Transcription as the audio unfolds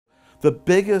The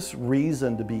biggest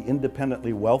reason to be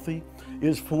independently wealthy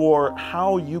is for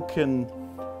how you can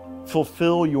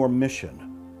fulfill your mission.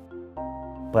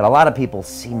 But a lot of people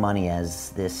see money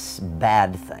as this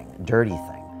bad thing, dirty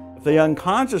thing. If they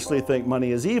unconsciously think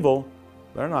money is evil,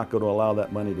 they're not going to allow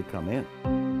that money to come in.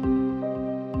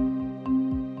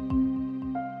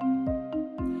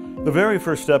 The very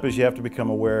first step is you have to become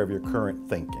aware of your current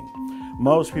thinking.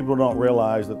 Most people don't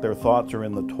realize that their thoughts are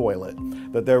in the toilet,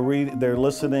 that they're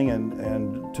listening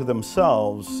and to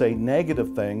themselves say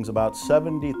negative things about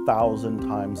 70,000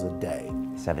 times a day.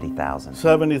 70,000.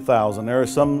 70,000. There are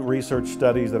some research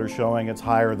studies that are showing it's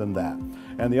higher than that.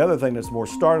 And the other thing that's more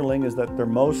startling is that they're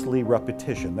mostly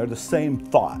repetition. They're the same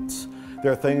thoughts.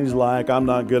 There are things like, I'm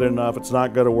not good enough, it's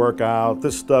not going to work out,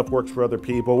 this stuff works for other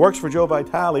people, works for Joe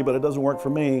Vitale, but it doesn't work for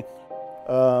me.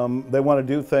 They want to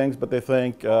do things, but they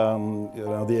think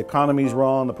the economy's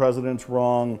wrong, the president's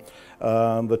wrong,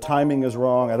 the timing is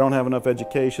wrong, I don't have enough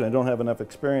education, I don't have enough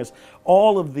experience.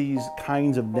 All of these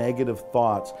kinds of negative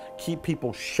thoughts keep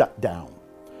people shut down.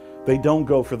 They don't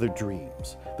go for their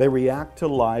dreams. They react to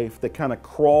life, they kind of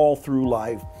crawl through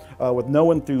life with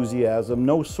no enthusiasm,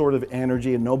 no sort of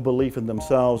energy, and no belief in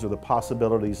themselves or the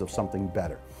possibilities of something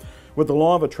better. What the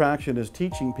law of attraction is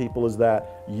teaching people is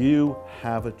that you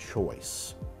have a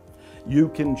choice. You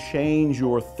can change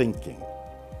your thinking.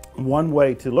 One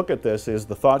way to look at this is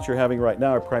the thoughts you're having right now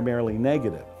are primarily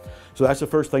negative. So that's the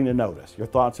first thing to notice. Your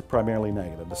thoughts are primarily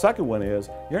negative. The second one is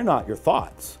you're not your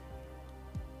thoughts.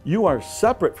 You are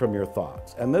separate from your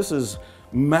thoughts. And this is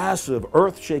massive,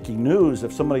 earth-shaking news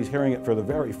if somebody's hearing it for the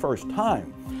very first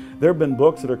time. There have been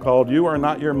books that are called You Are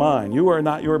Not Your Mind, You Are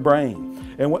Not Your Brain.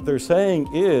 And what they're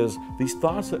saying is these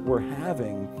thoughts that we're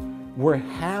having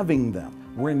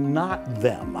them. We're not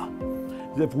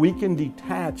them. If we can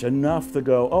detach enough to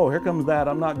go, oh, here comes that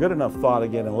I'm not good enough thought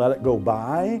again, and let it go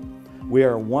by, we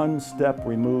are one step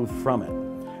removed from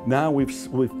it. Now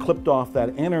we've clipped off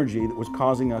that energy that was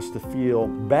causing us to feel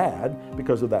bad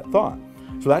because of that thought.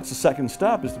 So that's the second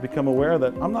step, is to become aware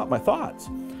that I'm not my thoughts.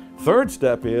 Third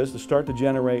step is to start to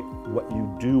generate what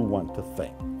you do want to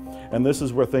think. And this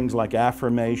is where things like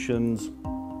affirmations,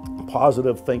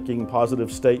 positive thinking,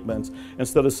 positive statements,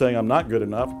 instead of saying I'm not good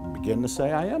enough, begin to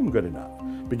say I am good enough.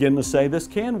 Begin to say this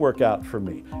can work out for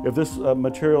me. If this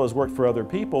material has worked for other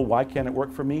people, why can't it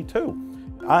work for me too?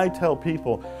 I tell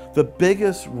people the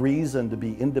biggest reason to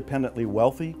be independently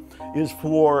wealthy is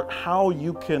for how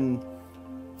you can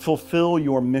fulfill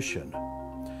your mission.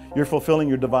 You're fulfilling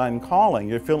your divine calling.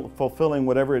 You're fulfilling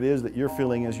whatever it is that you're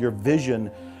feeling is your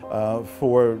vision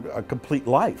for a complete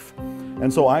life.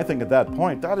 And so I think at that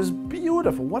point, that is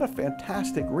beautiful. What a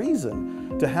fantastic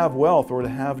reason to have wealth or to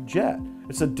have jet.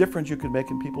 It's a difference you can make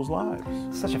in people's lives.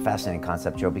 Such a fascinating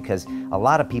concept, Joe, because a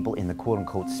lot of people in the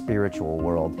quote-unquote spiritual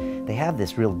world, they have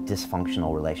this real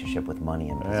dysfunctional relationship with money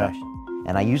and possession. Yeah.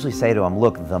 And I usually say to them,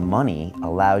 look, the money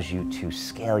allows you to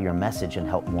scale your message and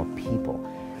help more people.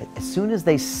 As soon as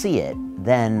they see it,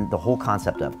 then the whole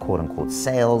concept of quote-unquote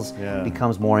sales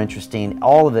becomes more interesting.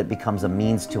 All of it becomes a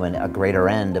means to a greater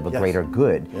end of a greater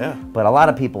good. Yeah. But a lot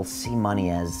of people see money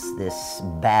as this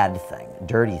bad thing,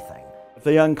 dirty thing. If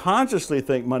they unconsciously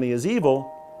think money is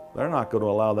evil, they're not going to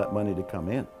allow that money to come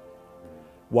in.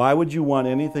 Why would you want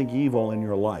anything evil in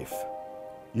your life?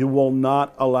 You will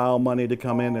not allow money to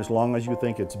come in as long as you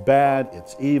think it's bad,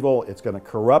 it's evil, it's going to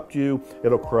corrupt you,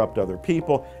 it'll corrupt other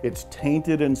people, it's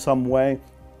tainted in some way.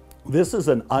 This is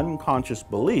an unconscious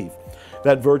belief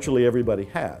that virtually everybody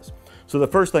has. So the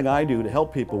first thing I do to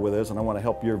help people with this, and I want to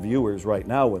help your viewers right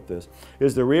now with this,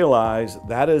 is to realize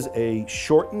that is a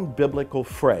shortened biblical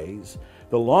phrase.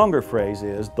 The longer phrase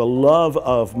is, the love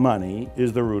of money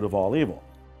is the root of all evil.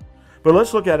 But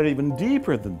let's look at it even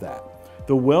deeper than that.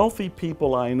 The wealthy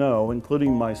people I know,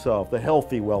 including myself, the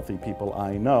healthy, wealthy people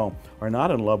I know, are not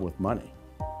in love with money.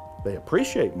 They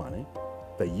appreciate money,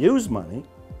 they use money,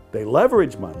 they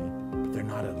leverage money, but they're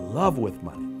not in love with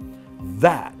money.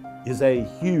 That is a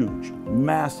huge,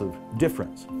 massive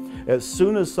difference. As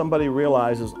soon as somebody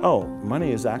realizes, oh,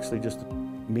 money is actually just a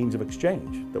means of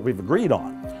exchange that we've agreed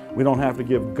on. We don't have to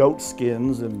give goat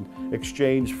skins in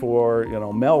exchange for,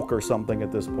 milk or something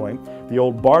at this point. The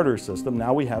old barter system,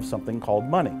 now we have something called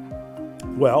money.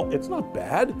 Well, it's not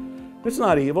bad. It's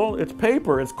not evil. It's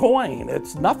paper. It's coin.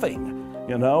 It's nothing.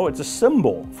 It's a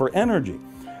symbol for energy.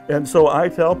 And so I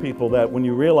tell people that when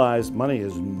you realize money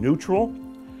is neutral,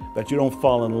 that you don't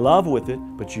fall in love with it,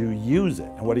 but you use it.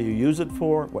 And what do you use it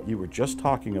for? What you were just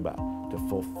talking about, to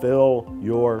fulfill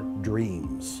your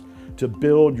dreams, to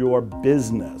build your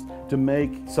business, to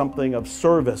make something of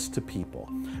service to people.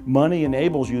 Money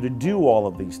enables you to do all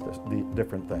of these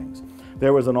different things.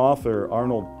 There was an author,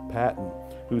 Arnold Patton,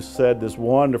 who said this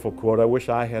wonderful quote. I wish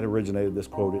I had originated this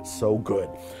quote. It's so good.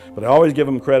 But I always give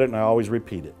him credit and I always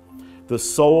repeat it. The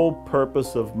sole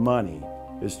purpose of money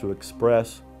is to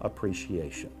express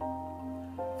appreciation.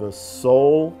 The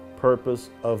sole purpose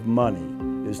of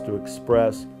money is to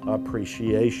express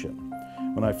appreciation.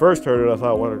 When I first heard it, I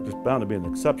thought, well, there's bound to be an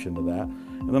exception to that.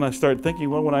 And then I started thinking,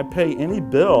 well, when I pay any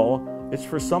bill, it's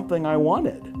for something I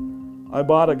wanted. I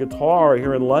bought a guitar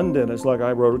here in London. It's like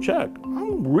I wrote a check.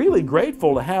 I'm really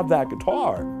grateful to have that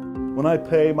guitar. When I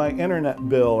pay my internet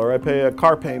bill, or I pay a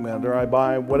car payment, or I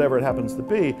buy whatever it happens to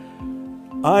be,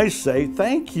 I say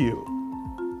thank you.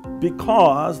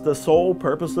 Because the sole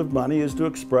purpose of money is to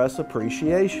express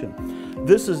appreciation.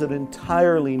 This is an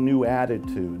entirely new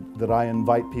attitude that I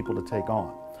invite people to take on.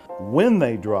 When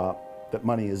they drop that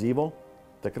money is evil,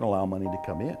 they can allow money to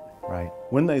come in. Right.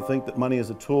 When they think that money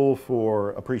is a tool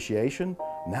for appreciation,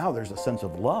 now there's a sense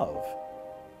of love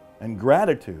and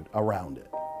gratitude around it.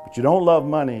 But you don't love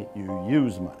money, you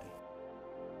use money.